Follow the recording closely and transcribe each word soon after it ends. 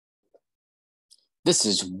This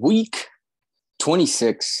is week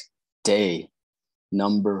 26, day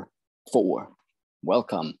number 4.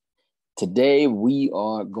 Welcome. Today we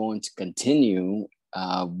are going to continue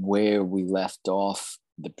where we left off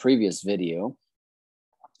the previous video,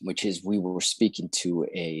 which is we were speaking to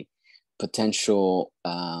a potential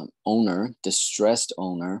distressed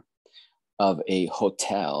owner of a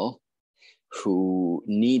hotel who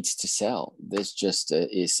needs to sell. This just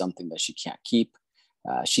is something that she can't keep.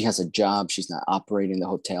 She has a job. She's not operating the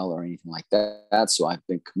hotel or anything like that. So I've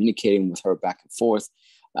been communicating with her back and forth.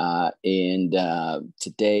 And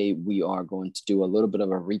today we are going to do a little bit of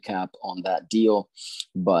a recap on that deal.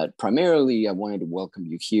 But primarily, I wanted to welcome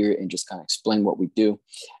you here and just kind of explain what we do.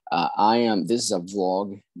 This is a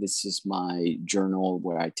vlog. This is my journal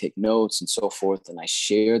where I take notes and so forth. And I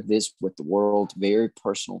share this with the world, very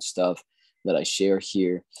personal stuff that I share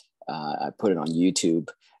here. I put it on YouTube.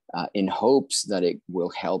 In hopes that it will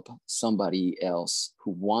help somebody else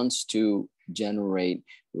who wants to generate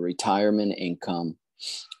retirement income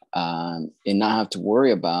and not have to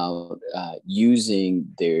worry about using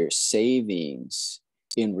their savings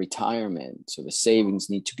in retirement. So the savings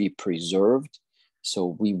need to be preserved.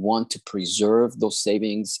 So we want to preserve those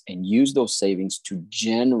savings and use those savings to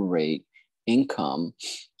generate income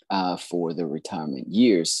for the retirement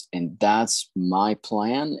years. And that's my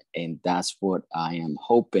plan. And that's what I am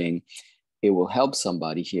hoping it will help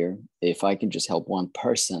somebody here. If I can just help one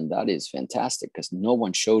person, that is fantastic because no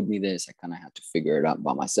one showed me this. I kind of had to figure it out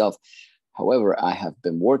by myself. However, I have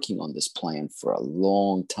been working on this plan for a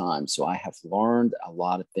long time. So I have learned a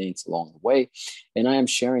lot of things along the way, and I am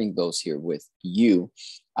sharing those here with you.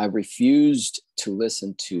 I refused to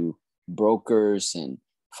listen to brokers and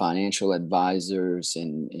financial advisors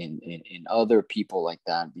and other people like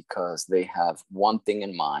that because they have one thing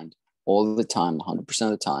in mind all the time, 100%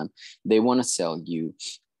 of the time. They want to sell you,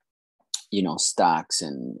 stocks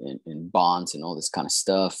and bonds and all this kind of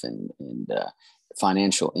stuff and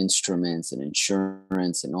financial instruments and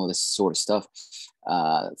insurance and all this sort of stuff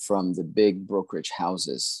from the big brokerage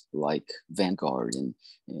houses like Vanguard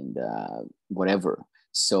and whatever.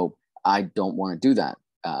 So I don't want to do that.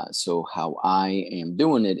 So how I am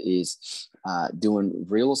doing it is doing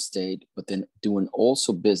real estate, but then doing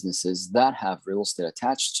also businesses that have real estate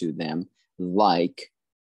attached to them, like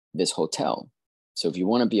this hotel. So if you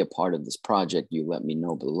want to be a part of this project, you let me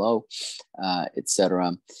know below,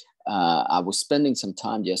 etc. I was spending some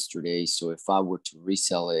time yesterday. So if I were to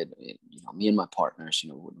resell it, me and my partners,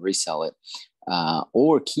 would resell it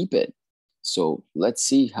or keep it. So let's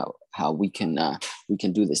see how we can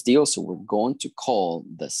do this deal. So we're going to call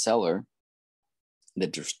the seller, the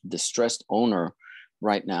distressed owner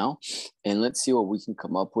right now, and let's see what we can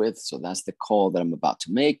come up with. So that's the call that I'm about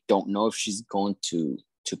to make. Don't know if she's going to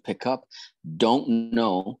pick up. Don't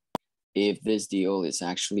know if this deal is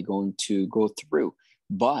actually going to go through.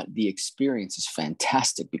 But the experience is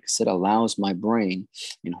fantastic because it allows my brain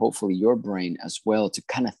and hopefully your brain as well to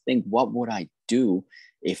kind of think, what would I do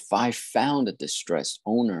if I found a distressed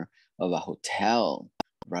owner of a hotel,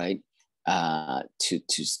 right? To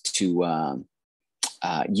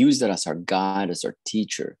use that as our guide, as our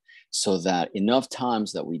teacher, so that enough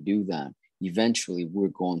times that we do that, eventually we're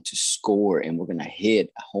going to score and we're going to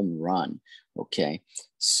hit a home run. Okay.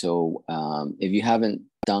 So if you haven't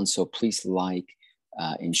done so, please like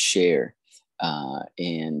and share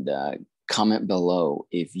and comment below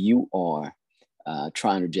if you are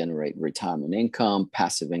trying to generate retirement income,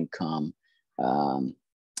 passive income,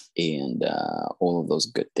 and all of those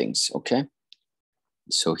good things. Okay.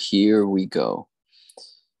 So here we go.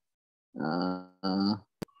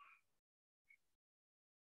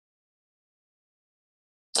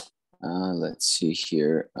 Let's see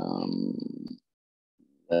here.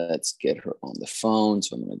 Let's get her on the phone.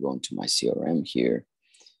 So I'm going to go into my CRM here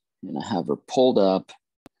and I have her pulled up.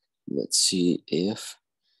 Let's see if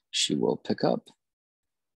she will pick up.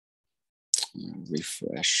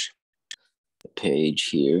 Refresh the page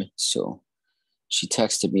here. So she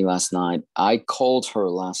texted me last night. I called her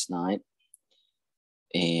last night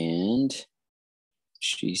and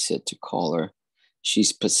she said to call her.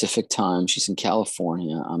 She's Pacific time. She's in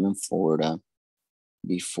California. I'm in Florida.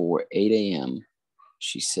 Before 8 a.m.,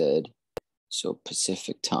 she said. So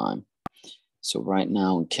Pacific time. So right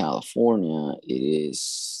now in California, it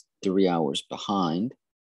is 3 hours behind.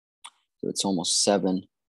 So it's almost 7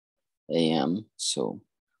 a.m. So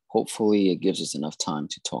hopefully it gives us enough time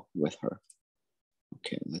to talk with her.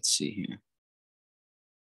 Okay, let's see here.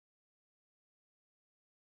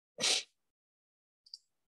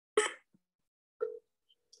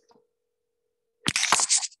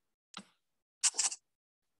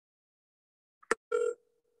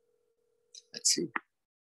 Let's Let's see.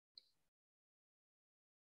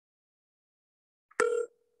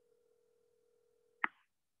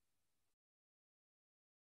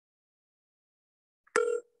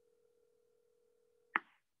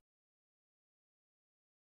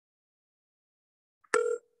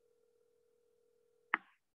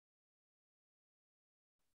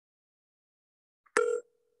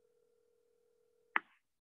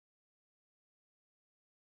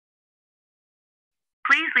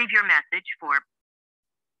 Please leave your message for...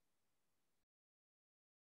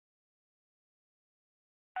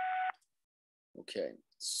 Okay,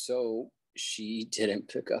 so she didn't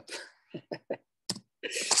pick up.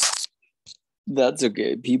 That's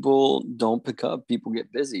okay. People don't pick up. People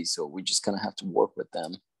get busy, so we just kind of have to work with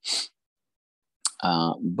them.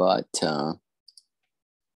 But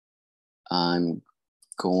I'm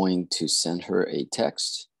going to send her a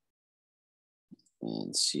text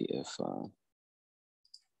and see if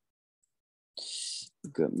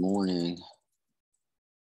good morning.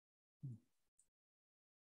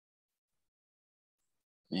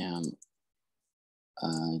 Ma'am,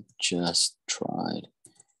 I just tried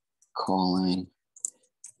calling.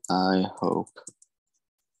 I hope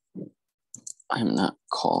I'm not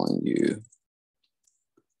calling you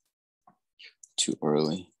too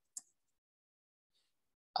early.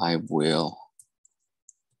 I will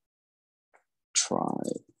try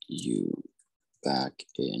you back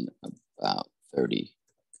in about 30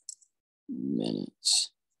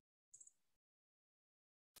 minutes.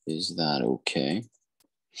 Is that okay?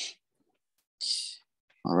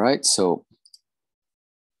 All right, so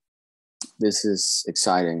this is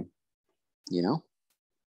exciting, you know?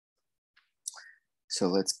 So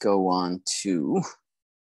let's go on to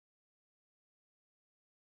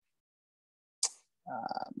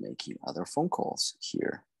making other phone calls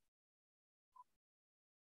here.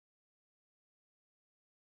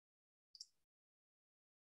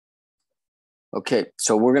 Okay,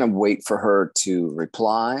 so we're gonna wait for her to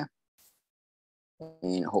reply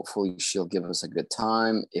and hopefully she'll give us a good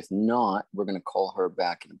time. If not, we're gonna call her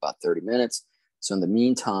back in about 30 minutes. So in the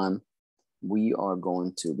meantime, we are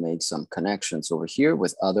going to make some connections over here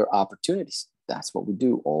with other opportunities. That's what we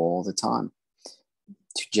do all the time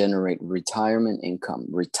to generate retirement income.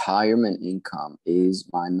 Retirement income is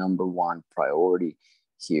my number one priority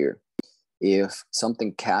here. If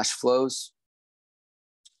something cash flows,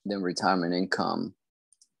 then retirement income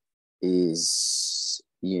is,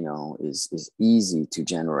 you know, is easy to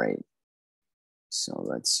generate. So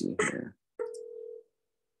let's see here.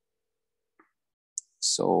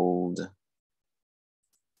 Sold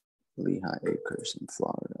Lehigh Acres in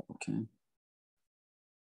Florida. Okay.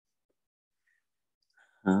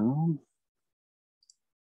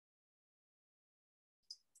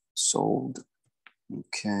 Sold.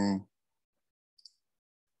 Okay.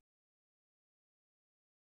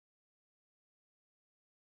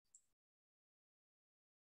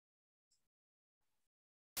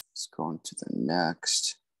 Let's go on to the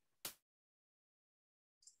next.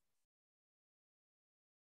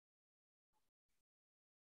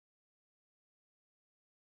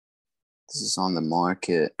 This is on the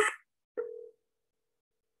market.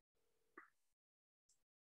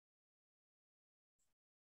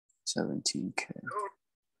 $17K.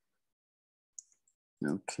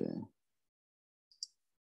 Okay.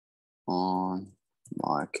 On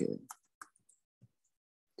market.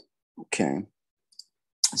 Okay.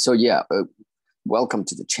 So yeah, welcome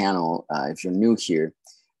to the channel. If you're new here,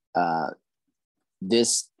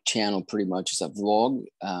 this channel pretty much is a vlog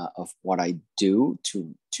of what I do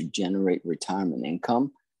to generate retirement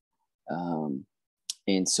income.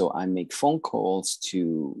 And so I make phone calls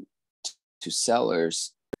to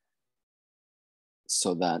sellers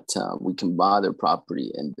so that we can buy their property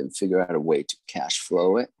and then figure out a way to cash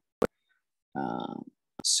flow it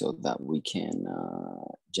so that we can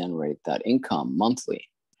generate that income monthly.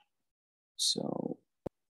 So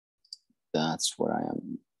that's what I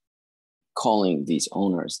am calling these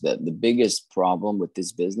owners. That the biggest problem with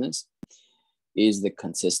this business is the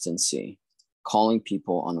consistency, calling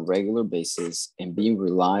people on a regular basis and being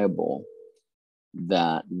reliable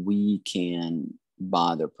that we can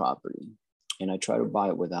buy their property. And I try to buy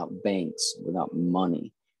it without banks, without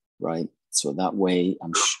money, right? So that way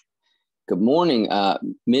I'm Good morning,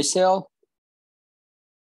 Miss Hill.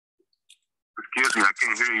 Excuse me, I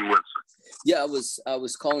can't hear you. What? Yeah, I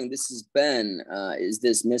was calling. This is Ben. Is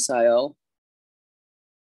this Miss IL?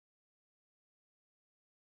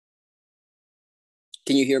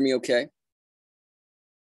 Can you hear me okay?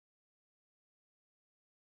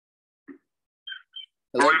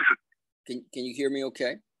 Hello? Can you hear me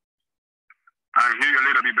okay? I hear you a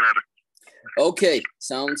little bit better. Okay,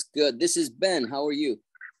 sounds good. This is Ben. How are you?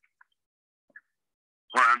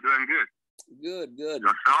 Well, I'm doing good. Good.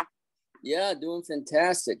 Yourself? Yeah, doing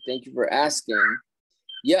fantastic. Thank you for asking.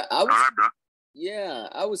 Yeah, All right, bro.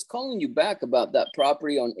 I was calling you back about that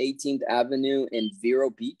property on 18th Avenue in Vero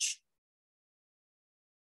Beach.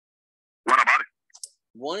 What about it?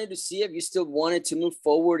 Wanted to see if you still wanted to move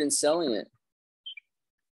forward in selling it.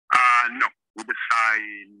 No. We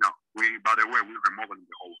decide no. By the way, we're remodeling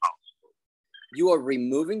the whole house. You are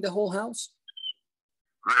removing the whole house?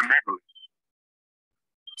 Remodeling.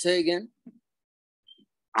 Say again?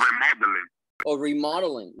 Remodeling. Oh,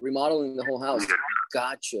 remodeling the whole house. Yes.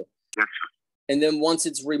 Gotcha. Yes, sir. And then once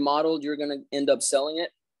it's remodeled, you're going to end up selling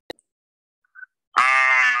it?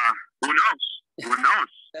 Who knows?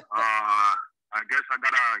 I guess I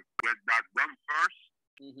gotta get that done first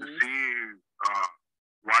to see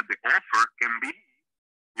what the offer can be.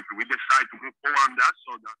 If we decide to move forward on that,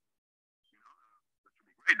 so that that should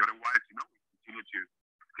be great. Otherwise, we continue to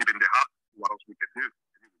keep in the house. What else we can do?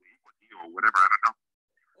 Equity or whatever. I don't know.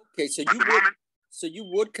 Okay, so you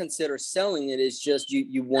would consider selling it. It's just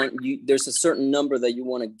there's a certain number that you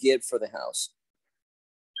want to get for the house.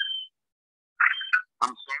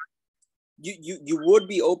 I'm sorry. You would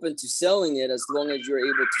be open to selling it as long as you're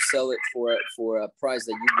able to sell it for a price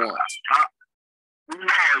that you want.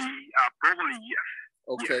 Probably yes.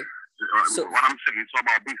 Okay. Yes. So what I'm saying is all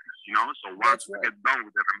about business, So once we get done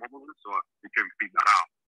with the remodeling, so we can figure that out.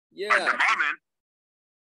 Yeah.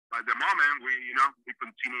 By the moment we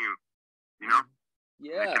continue,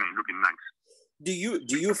 Yeah. looking nice. Do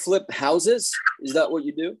you flip houses? Is that what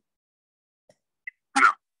you do?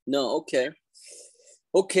 No. Okay.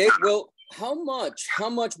 Okay. No. Well, how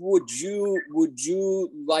much would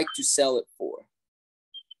you like to sell it for?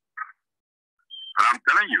 And I'm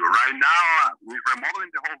telling you, right now we're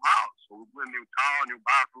remodeling the whole house. So we put a new tile, new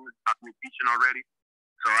bathroom, have new kitchen already.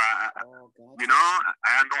 So gotcha.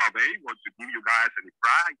 I am not able to give you guys any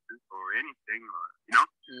prices or anything,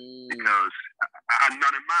 because I have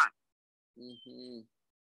none in mind. Mm-hmm.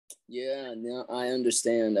 Yeah, no, I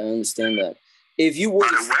understand that. If you were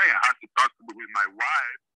by the way, I have to talk with my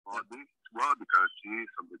wife about this as well, because she's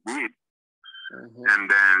on the grid. And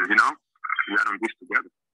then, we are on this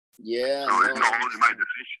together. Yeah. So it's not only my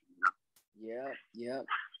decision, Yeah.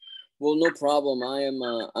 Well, no problem. I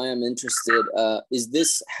am interested. Is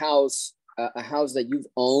this house a house that you've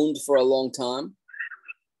owned for a long time?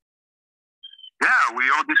 Yeah, we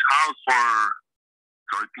own this house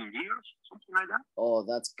for 13 years, something like that. Oh,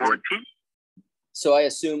 that's good. 14. So I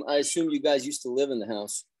assume you guys used to live in the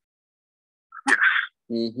house. Yes.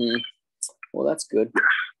 Well, that's good. Yes.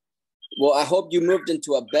 Well, I hope you moved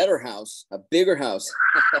into a better house, a bigger house.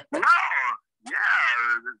 Well, yeah,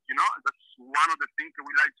 that's one of the things that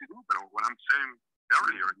we like to do. But what I'm saying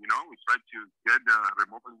earlier, we try to get the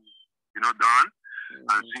remodeling, done,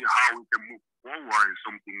 and see how we can move forward in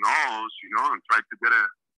something else, and try to get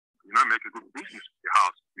make a good business with the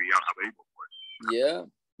house if we are available for it.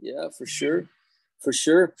 Yeah, for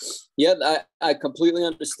sure. Yeah, I completely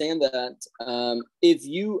understand that. If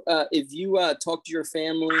you talk to your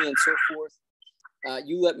family and so forth,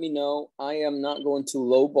 you let me know. I am not going to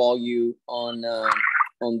lowball you on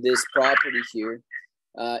this property here.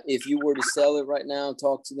 If you were to sell it right now,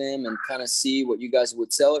 talk to them and kind of see what you guys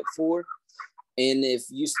would sell it for. And if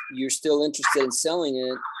you're still interested in selling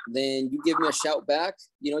it, then you give me a shout back.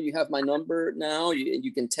 You have my number now.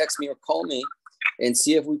 You can text me or call me and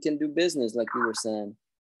see if we can do business like you were saying.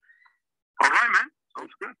 All right, man.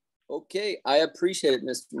 Sounds good. Okay. I appreciate it,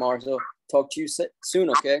 Mr. Marzo. Talk to you soon,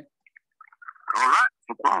 okay? All right.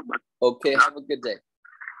 No problem. Okay. Have a good day.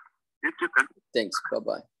 You too. Thanks.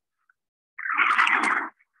 Bye-bye.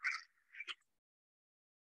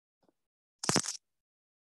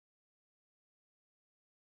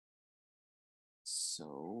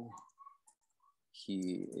 So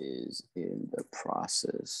he is in the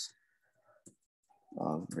process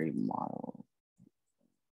of remodel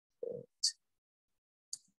it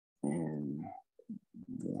and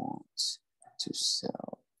wants to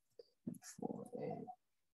sell for a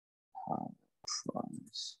high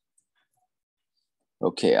price.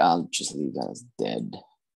 Okay, I'll just leave that as dead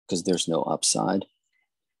because there's no upside.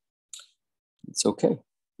 It's okay.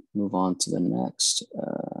 Move on to the next.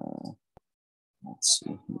 Let's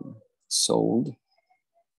see here. Sold.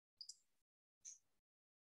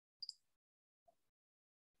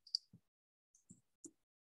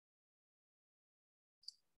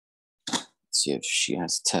 Let's see if she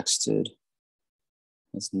has texted.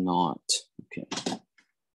 Has not. Okay.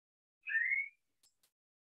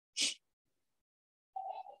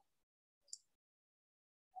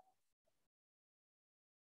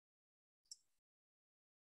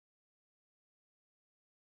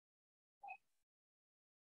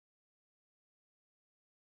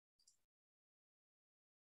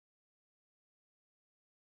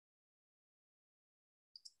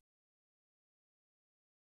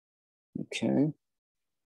 Okay.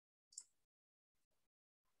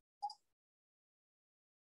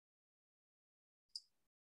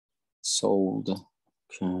 Sold.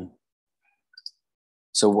 Okay.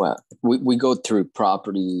 So what? We go through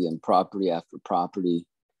property and property after property,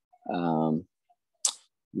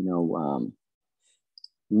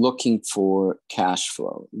 looking for cash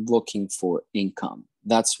flow, looking for income.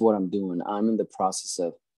 That's what I'm doing. I'm in the process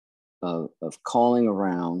of calling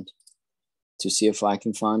around to see if I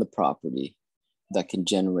can find a property that can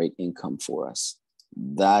generate income for us.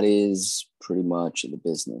 That is pretty much the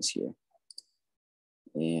business here.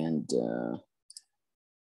 And as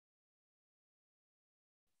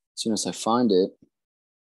soon as I find it,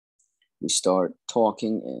 we start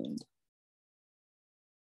talking, and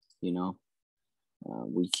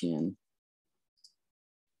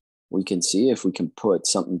we can see if we can put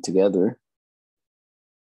something together.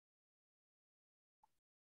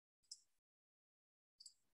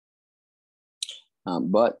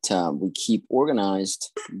 But we keep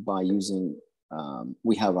organized by using,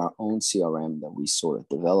 we have our own CRM that we sort of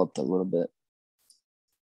developed a little bit,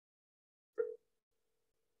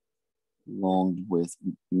 along with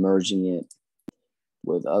merging it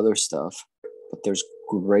with other stuff. But there's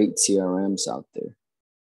great CRMs out there.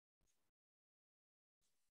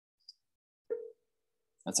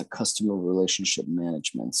 That's a customer relationship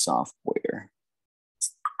management software.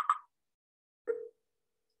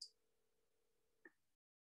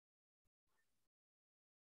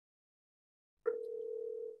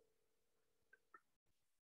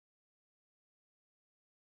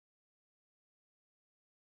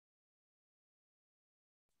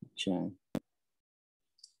 Okay.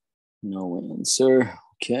 No answer.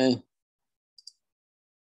 Okay.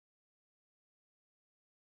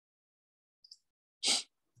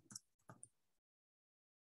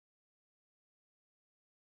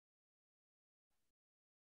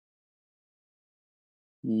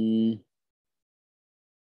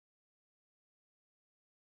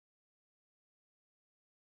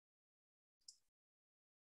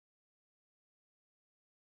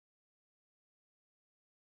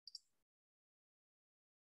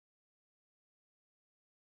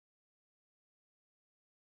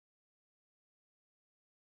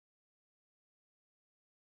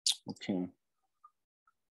 Okay.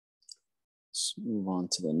 Let's move on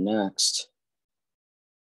to the next.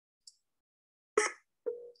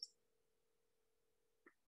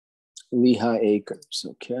 Lehigh Acres,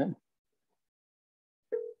 okay.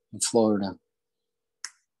 In Florida.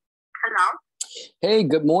 Hello? Hey,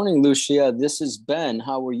 good morning, Lucia. This is Ben.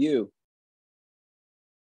 How are you?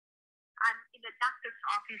 I'm in the doctor's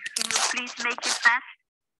office. Can you please make it fast?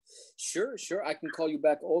 Sure. I can call you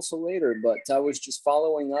back also later, but I was just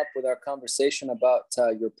following up with our conversation about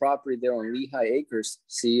your property there on Lehigh Acres.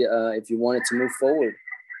 See if you wanted to move forward.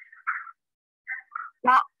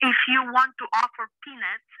 Well, if you want to offer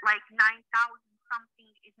peanuts, like 9,000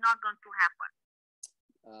 something, it's not going to happen.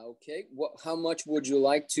 Okay. How much would you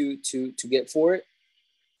like to get for it?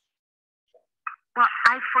 Well,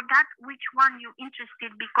 I forgot which one you're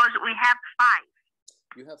interested, because we have 5.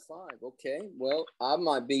 You have 5. Okay. Well, I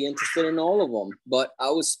might be interested in all of them, but I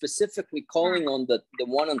was specifically calling on the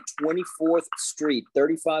one on 24th Street,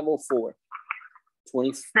 3504.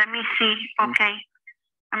 Let me see. Okay.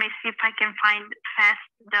 Let me see if I can find fast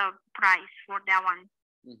the price for that one.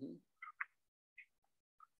 Mm-hmm.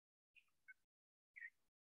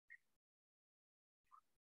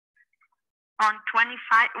 On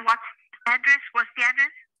 25, what's the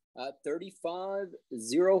address?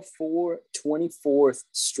 3504 24th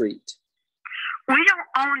Street. We don't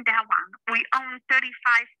own that one. We own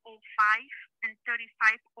 3505 and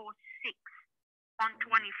 3506 on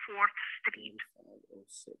 24th Street.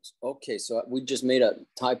 3506. Okay, so we just made a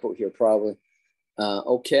typo here, probably.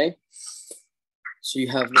 Okay. So you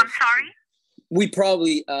have. I'm sorry? We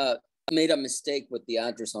probably made a mistake with the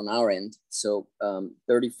address on our end. So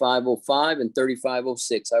 3505 and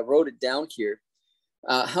 3506. I wrote it down here.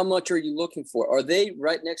 How much are you looking for? Are they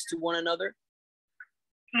right next to one another?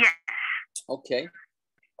 Yes. Okay.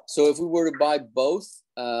 So if we were to buy both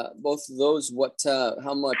of those,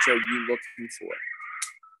 how much are you looking for?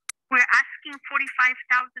 We're asking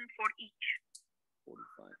 45,000 for each.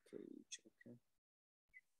 45K each. Okay.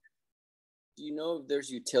 Do you know if there's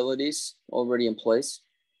utilities already in place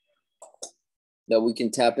that we can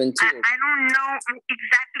tap into? I don't know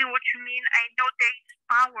exactly what you mean. I know there's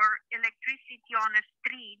power, electricity on the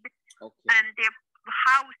street, okay, and the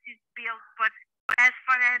house is built, but as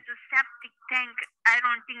far as a septic tank, I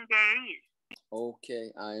don't think there is.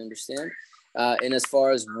 Okay, I understand. And as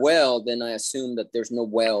far as well, then I assume that there's no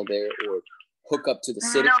well there or hook up to the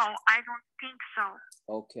city? No, I don't think so.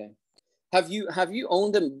 Okay. Have you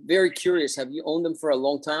owned them? Very curious. Have you owned them for a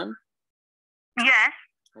long time? Yes.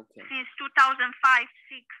 Okay. Since 2005, 6.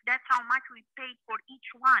 That's how much we paid for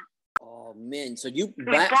each one. Oh man, so you We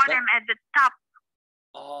bought them at the top.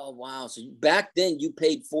 Oh wow, so back then you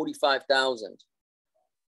paid 45,000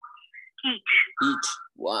 each.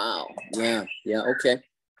 Wow. Yeah. Okay.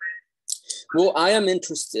 Well, I am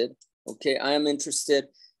interested. Okay, I am interested.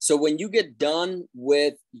 So when you get done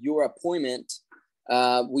with your appointment,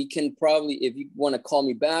 we can probably, if you want to call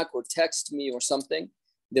me back or text me or something,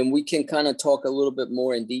 then we can kind of talk a little bit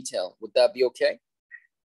more in detail. Would that be okay?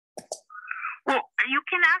 Well, you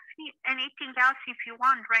can ask me anything else if you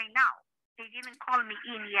want right now. They didn't call me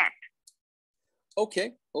in yet.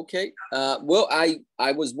 Okay. Well, I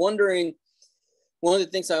was wondering, one of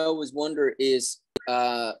the things I always wonder is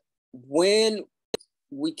when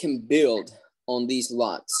we can build on these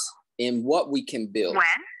lots and what we can build. When?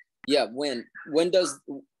 Yeah, when does,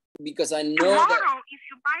 because I know tomorrow, that if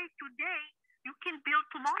you buy it today, you can build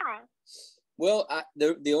tomorrow. Well,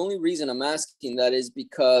 the only reason I'm asking that is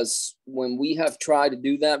because when we have tried to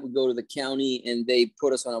do that, we go to the county and they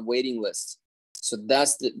put us on a waiting list. So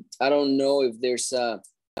I don't know if there's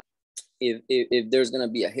if there's going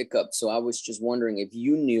to be a hiccup. So I was just wondering if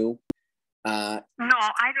you knew. No, I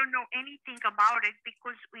don't know anything about it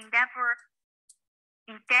because we never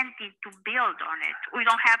intended to build on it. We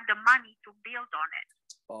don't have the money to build on it.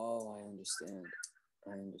 Oh, I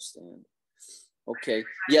understand. Okay.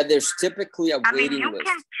 Yeah, there's typically a waiting list. You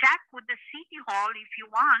can check with the city hall if you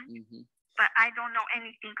want, but I don't know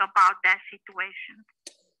anything about that situation.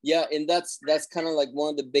 Yeah, and that's kind of like one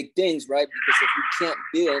of the big things, right? Because if you can't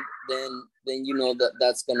build, then you know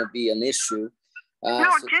that's going to be an issue.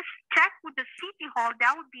 Just check with the city hall.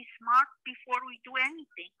 That would be smart before we do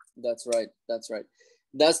anything. That's right.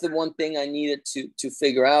 That's the one thing I needed to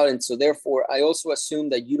figure out, and so therefore, I also assume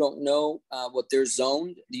that you don't know what they're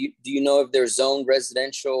zoned. Do you know if they're zoned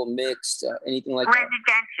residential, mixed, anything like that?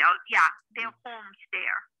 Residential, yeah. There are homes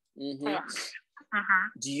there. Homes.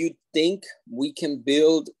 Do you think we can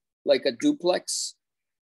build like a duplex?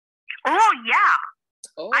 Oh yeah.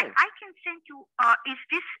 Oh. I can send you. Is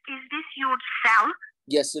this your cell?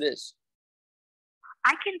 Yes, it is.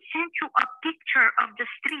 I can send you a picture of the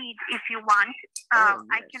street if you want. Yes.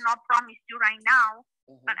 I cannot promise you right now,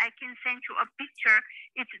 but I can send you a picture.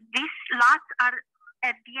 These lots are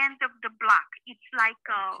at the end of the block. It's like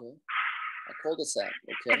a cul-de-sac.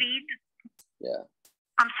 Okay. Street. Yeah.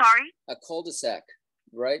 I'm sorry? A cul-de-sac,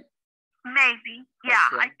 right? Maybe. Yeah,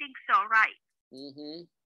 I think so, right.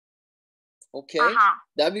 Okay.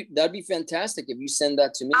 That'd be fantastic if you send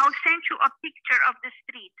that to me. I'll send you a picture of the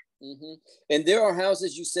street. And there are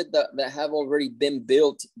houses you said that have already been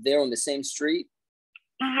built there on the same street?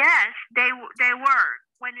 Yes, they were.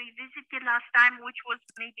 When we visited last time, which was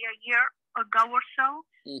maybe a year ago or so,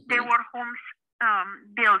 there were homes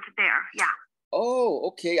built there, yeah. Oh,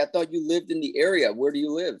 okay. I thought you lived in the area. Where do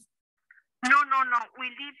you live? No. We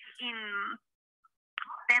live in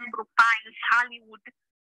Pembroke Pines, Hollywood.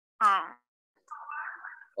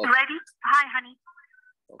 Ready? Hi, honey.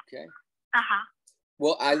 Okay.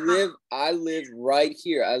 Well, I live right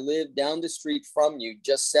here. I live down the street from you,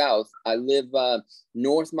 just south. I live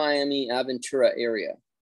North Miami, Aventura area.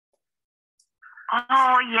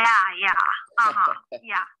 Oh, yeah.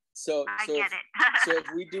 Yeah. So I get it. So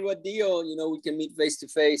if we do a deal, we can meet face to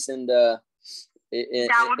face and that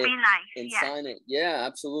would be nice. And sign it. Yeah,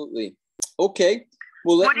 absolutely. Okay.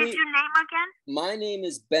 Well, what is your name again? My name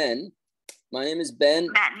is Ben.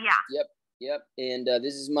 Ben, yeah. Yep. And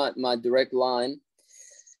this is my direct line.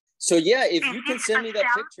 So yeah, if you can send me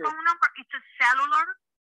that picture. Phone number? It's a cellular?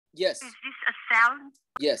 Yes. Is this a cell?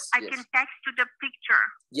 Yes. I can text you the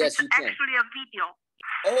picture. Yes, you can. Actually a video.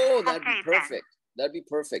 Oh, that'd be perfect. Then. That'd be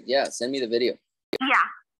perfect. Yeah, send me the video.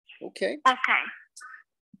 Yeah. Okay.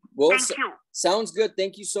 Well, thank you. Sounds good.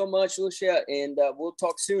 Thank you so much, Lucia. And we'll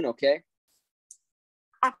talk soon, okay?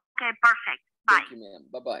 Okay, perfect. Bye. Thank you, ma'am.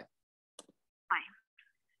 Bye-bye. Bye.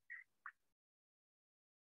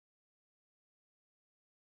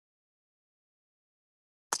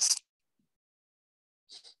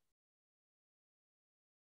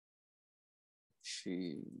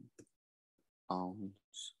 She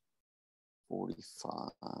owns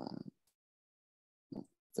 45,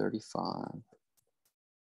 35,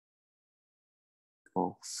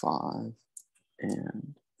 05,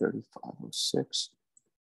 and 3506.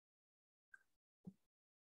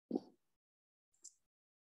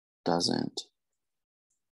 Doesn't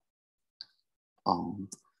own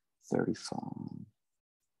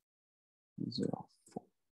 3504.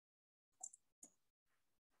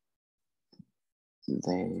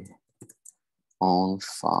 They own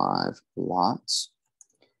 5 lots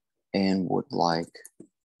and would like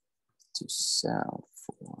to sell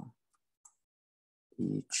for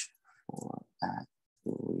each for at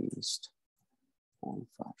least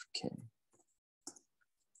 45K.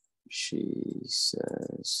 She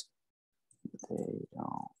says they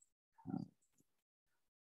don't have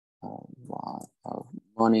a lot of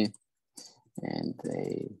money and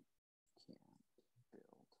they can't build.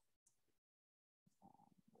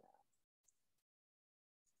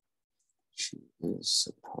 She is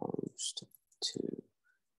supposed to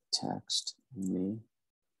text me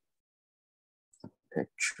a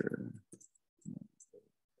picture.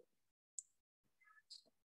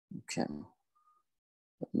 Okay.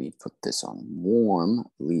 Let me put this on warm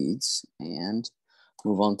leads and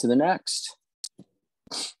move on to the next.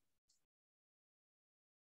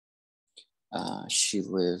 She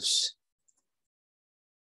lives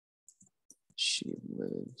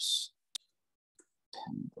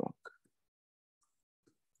Pembroke.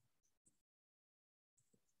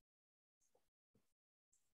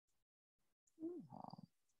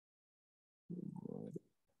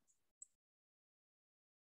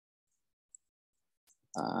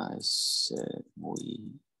 I said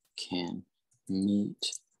we can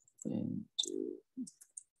meet and do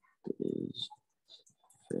biz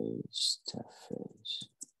face to face.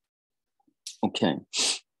 Okay,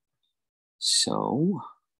 so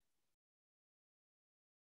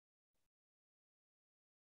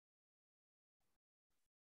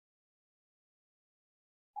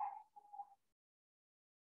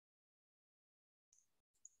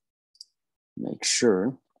make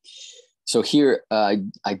sure. So here, I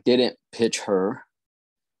didn't pitch her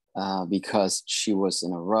because she was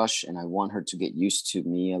in a rush and I want her to get used to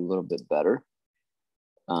me a little bit better.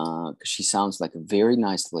 Because she sounds like a very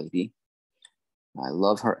nice lady. I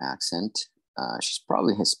love her accent. She's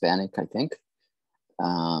probably Hispanic, I think.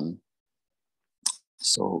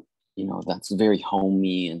 So, you know, that's very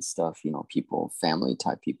homey and stuff, you know, people, family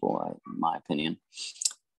type people, in my opinion.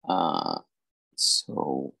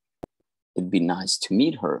 So it'd be nice to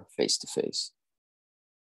meet her face to face.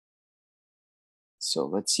 So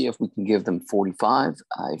let's see if we can give them 45.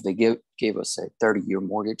 If they gave us a 30-year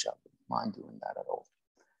mortgage, I wouldn't mind doing that at all.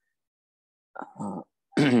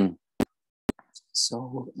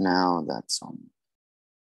 So now that's on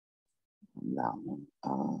that one.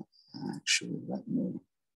 Actually, let me,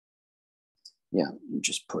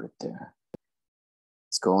 just put it there.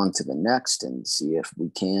 Let's go on to the next and see if we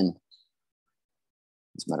can.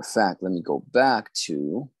 As a matter of fact, let me go back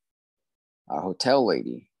to our hotel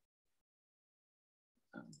lady.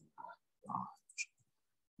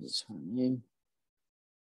 This is her name.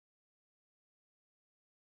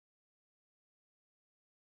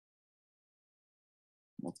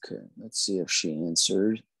 Okay, let's see if she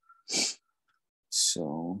answered.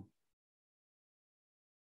 So,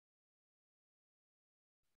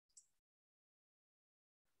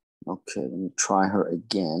 okay, let me try her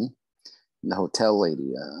again. The hotel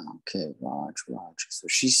lady, okay, Raj. So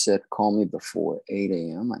she said, call me before 8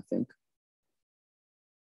 a.m., I think.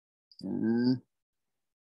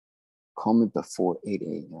 Call me before 8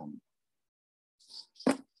 a.m.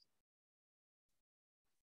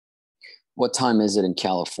 What time is it in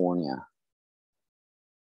California?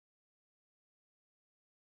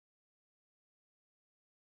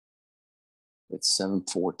 It's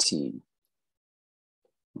 7:14.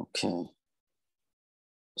 Okay.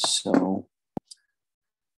 So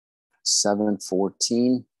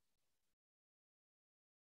 7:14.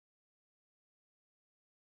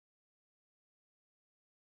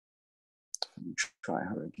 Let me try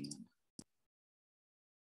her again.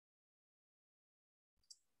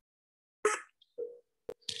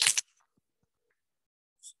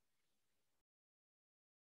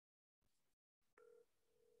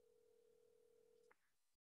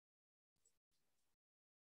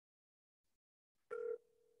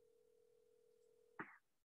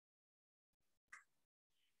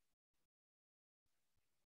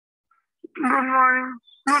 Good morning.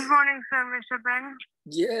 Good morning, sir, Mr. Ben.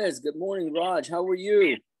 Yes, good morning, Raj. How are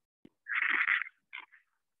you?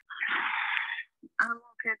 I'm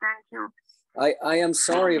okay, thank you. I am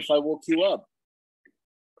sorry if I woke you up.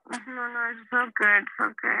 No, it's okay, it's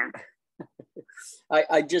okay.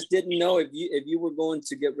 I just didn't know if you were going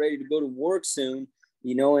to get ready to go to work soon,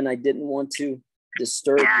 you know, and I didn't want to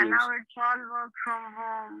disturb you. Yeah, now it's all work from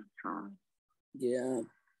home, so.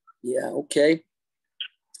 Yeah, okay.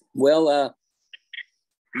 Well,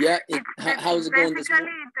 how's it going this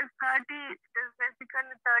morning? There's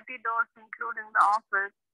basically 30 doors, including the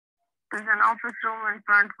office. There's an office room in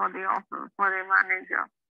front for the office, for the manager.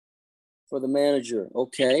 For the manager,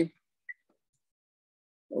 okay.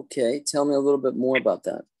 Okay, tell me a little bit more about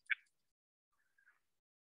that.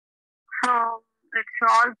 So it's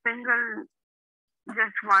all single,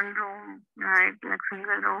 just one room, right? Like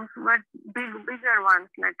single rooms, but bigger ones.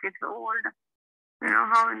 Like it's old. You know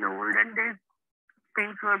how in the olden days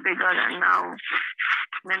things were bigger, and now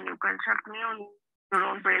when you construct new, you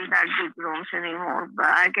don't build that big rooms anymore. But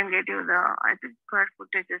I can get you I think square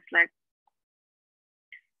footage is like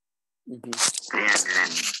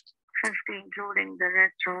 350, including the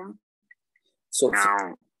restroom. So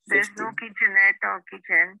now there's no kitchenette or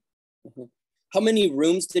kitchen. How many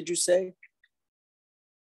rooms did you say?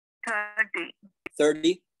 30.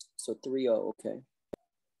 30? So 30, okay.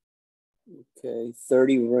 Okay,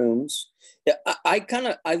 30 rooms. Yeah,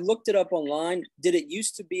 I looked it up online. Did it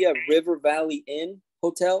used to be a River Valley Inn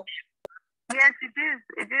hotel? Yes, it is.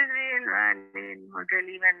 It is Real Valley Inn hotel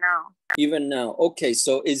even now. Even now. Okay,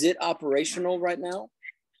 so is it operational right now?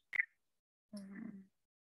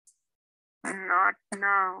 Not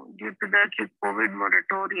now, due to the COVID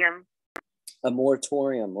moratorium. A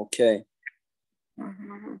moratorium, okay.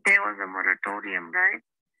 There was a moratorium, right?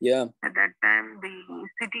 Yeah. At that time, the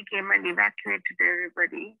city came and evacuated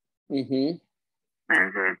everybody. And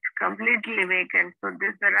so it's completely vacant. So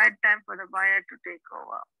this is the right time for the buyer to take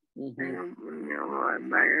over.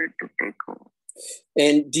 Buyer to take over.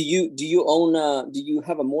 And do you own? Do you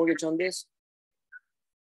have a mortgage on this?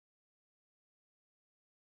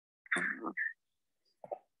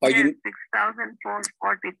 Are you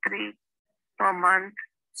 6,443 per month?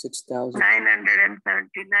 6,000.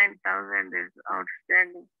 979,000 is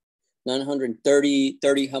outstanding.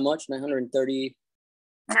 930. How much? 930.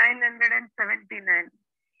 979.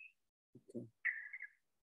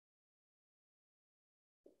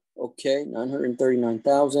 Okay,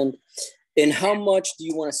 939,000. And how much do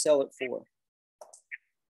you want to sell it for?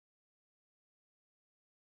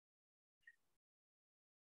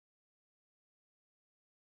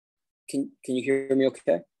 Can you hear me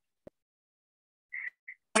okay?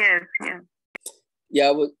 Yes, yeah.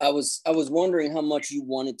 Yeah, I was wondering how much you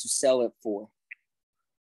wanted to sell it for.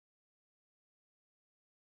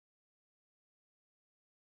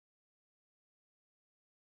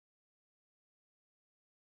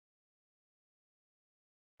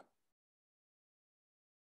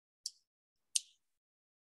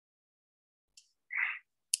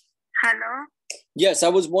 Hello? Yes, I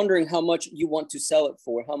was wondering how much you want to sell it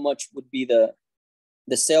for. How much would be the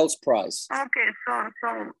sales price? Okay, so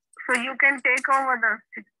you can take over the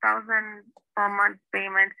 6,000 per month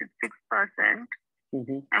payment, 6%,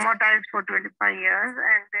 amortized for 25 years,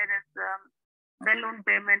 and there is balloon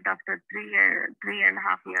payment after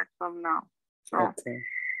 3.5 years from now. So, okay.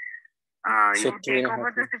 You take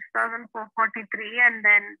over the 6,443, and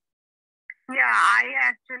then I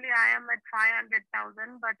am at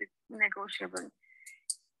 500,000, but it's negotiable.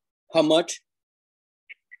 How much?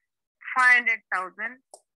 500,000.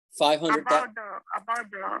 500,000.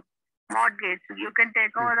 About the mortgage. You can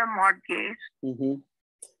take over the mortgage.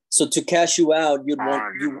 So to cash you out, you'd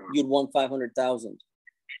want 500,000.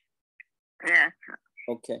 Yes.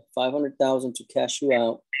 Okay, 500,000 to cash you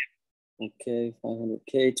out. Okay,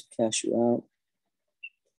 500K to cash you out.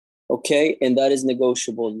 Okay, and that is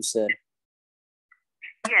negotiable, you said.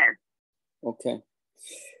 Yes. Okay.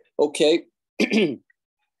 Okay.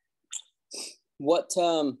 What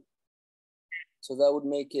so that would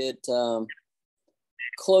make it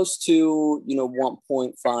close to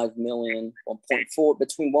 1.5 million, 1.4,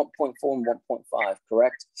 between 1.4 and 1.5,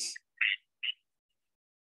 correct?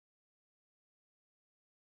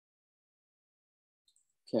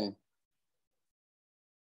 Okay.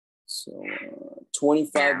 So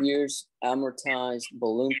 25 years, amortized,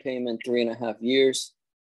 balloon payment, 3.5 years.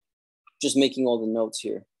 Just making all the notes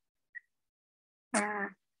here.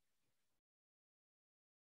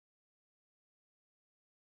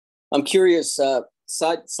 I'm curious,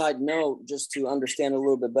 side note, just to understand a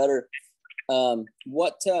little bit better,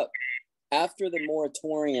 what after the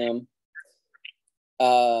moratorium,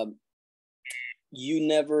 you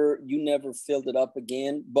never filled it up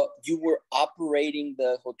again, but you were operating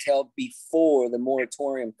the hotel before the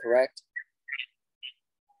moratorium, correct?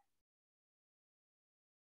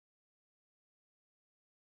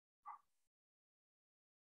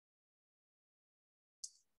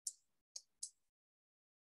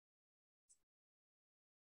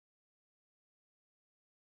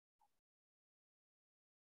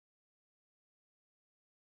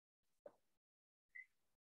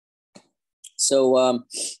 So,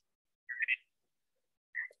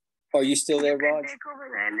 are you still there, Raj?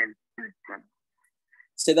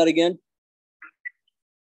 Say that again.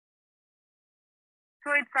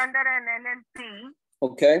 So it's under an LLC.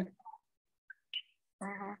 Okay.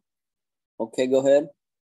 Mm-hmm. Okay, go ahead.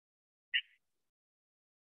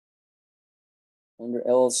 Under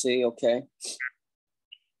LLC, okay.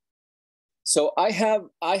 So I have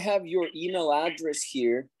your email address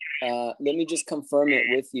here. Let me just confirm it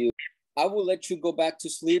with you. I will let you go back to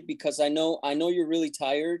sleep because I know you're really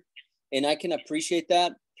tired, and I can appreciate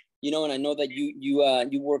that. And I know that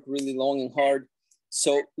you work really long and hard.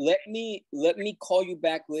 So let me call you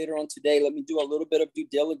back later on today. Let me do a little bit of due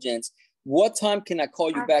diligence. What time can I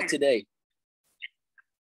call you back today?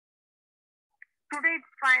 Today it's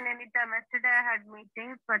fine. Anytime. Yesterday I had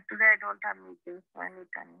meetings, but today I don't have meetings. So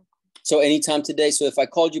anytime. So anytime today. So if I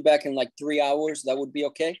called you back in like 3 hours, that would be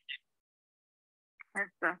okay? Yes,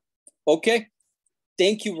 sir. Okay.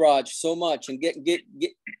 Thank you, Raj, so much. And get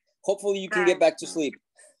hopefully you can get back to sleep.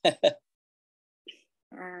 Thank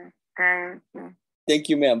you. Thank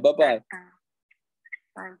you, ma'am. Bye-bye.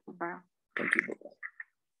 Thank you. Bye. Thank you. Bye-bye.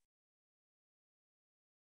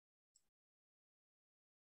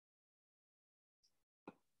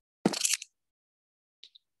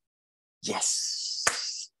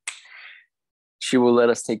 Yes. She will let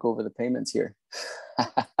us take over the payments here.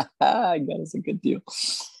 I got us a good deal.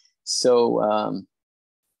 So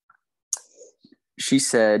she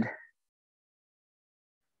said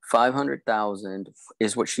 500,000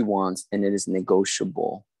 is what she wants, and it is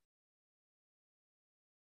negotiable.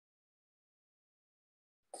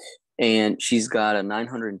 And she's got a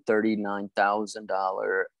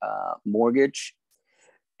 $939,000 mortgage,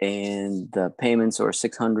 and the payments are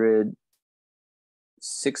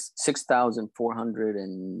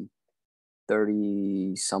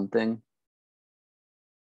 $6,430 something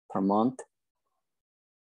per month.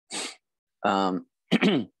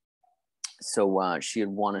 So she'd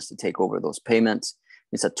want us to take over those payments.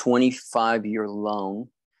 It's a 25-year loan,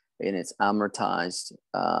 and it's amortized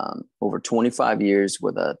over 25 years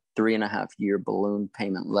with a 3.5-year balloon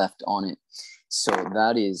payment left on it. So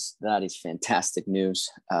that is fantastic news.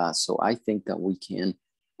 So I think that we can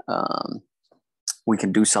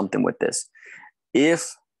do something with this.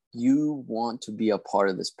 If you want to be a part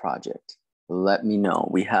of this project, let me know.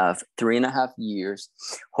 We have 3.5 years.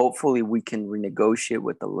 Hopefully we can renegotiate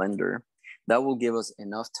with the lender. That will give us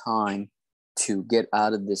enough time to get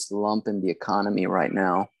out of this lump in the economy right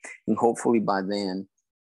now. And hopefully by then,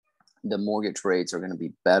 the mortgage rates are going to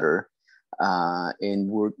be better, and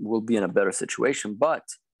we'll be in a better situation. But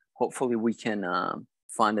hopefully we can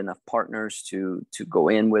find enough partners to go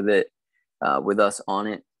in with it, with us on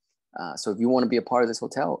it. So if you want to be a part of this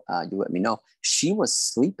hotel, you let me know. She was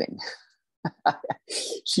sleeping.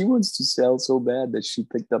 She wants to sell so bad that she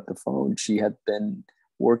picked up the phone. She had been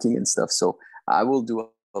working and stuff. So I will do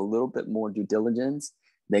a little bit more due diligence,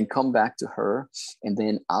 then come back to her, and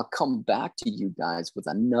then I'll come back to you guys with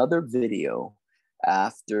another video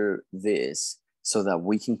after this so that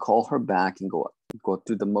we can call her back and go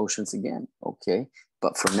through the motions again. Okay.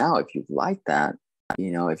 But for now, if you like that,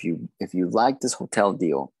 if you like this hotel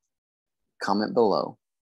deal, comment below,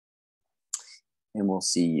 and we'll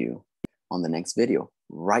see you on the next video.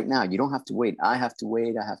 Right now, you don't have to wait. I have to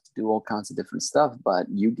wait. I have to do all kinds of different stuff, but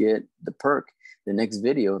you get the perk. The next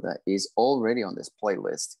video that is already on this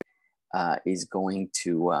playlist is going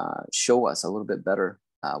to show us a little bit better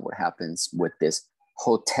what happens with this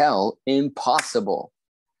hotel impossible.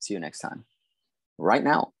 See you next time. Right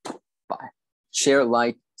now, bye. Share,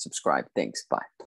 like, subscribe. Thanks. Bye.